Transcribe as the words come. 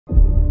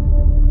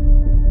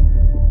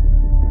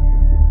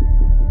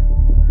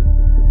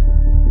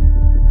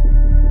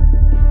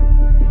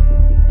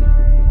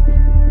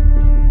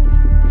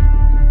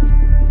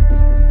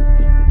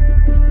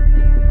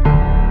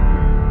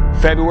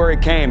February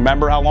came.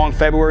 Remember how long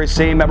February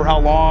seemed? Remember how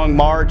long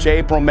March,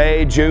 April,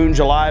 May, June,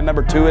 July?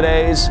 Remember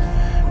 2-a-days?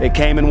 It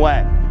came and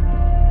went.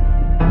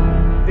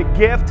 The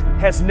gift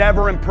has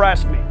never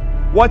impressed me.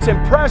 What's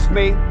impressed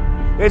me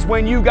is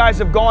when you guys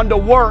have gone to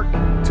work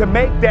to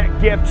make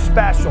that gift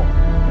special.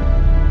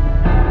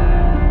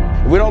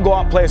 If we don't go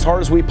out and play as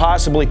hard as we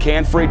possibly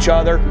can for each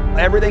other,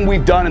 everything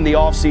we've done in the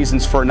off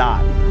season's for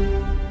naught.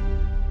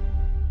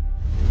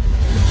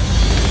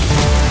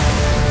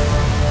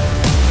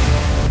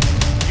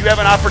 You have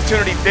an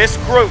opportunity, this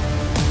group,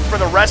 for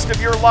the rest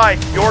of your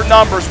life, your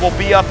numbers will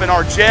be up in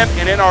our gym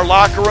and in our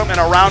locker room and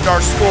around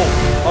our school.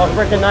 Oh,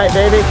 freaking night,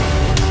 baby.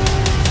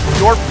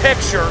 Your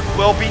picture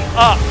will be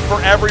up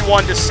for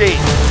everyone to see.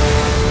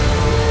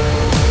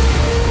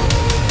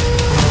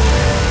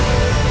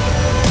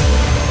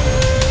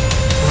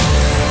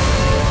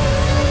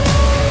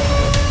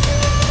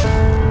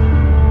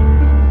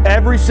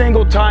 Every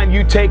single time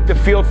you take the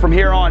field from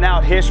here on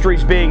out,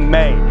 history's being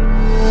made.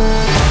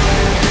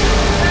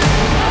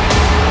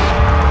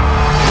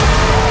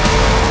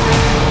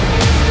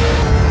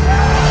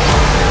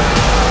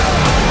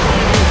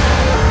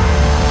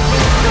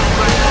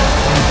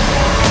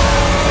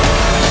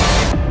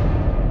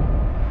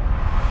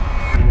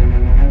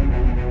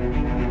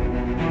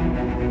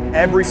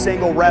 Every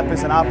single rep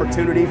is an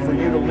opportunity for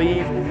you to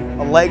leave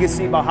a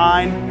legacy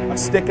behind, of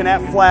sticking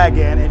that flag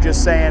in and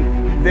just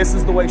saying, this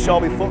is the way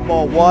Shelby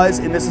football was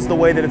and this is the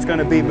way that it's going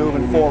to be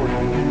moving forward.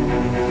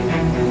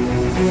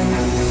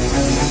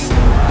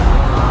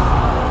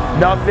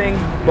 Nothing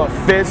but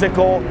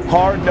physical,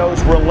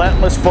 hard-nosed,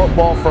 relentless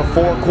football for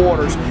 4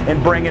 quarters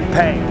and bringing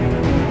pain.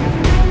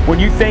 When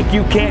you think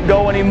you can't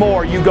go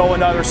anymore, you go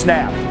another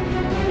snap.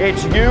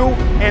 It's you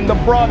and the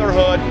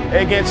brotherhood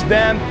against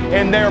them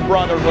and their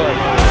brotherhood.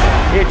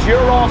 It's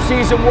your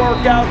off-season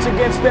workouts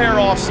against their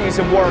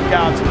off-season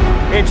workouts.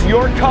 It's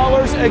your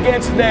colors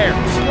against theirs.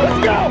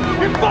 Let's go!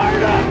 Get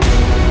fired up!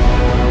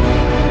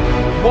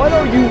 What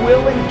are you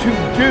willing to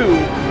do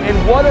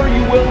and what are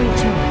you willing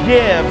to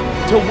give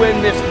to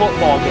win this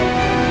football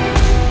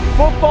game?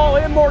 Football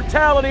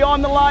immortality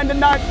on the line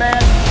tonight,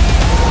 man.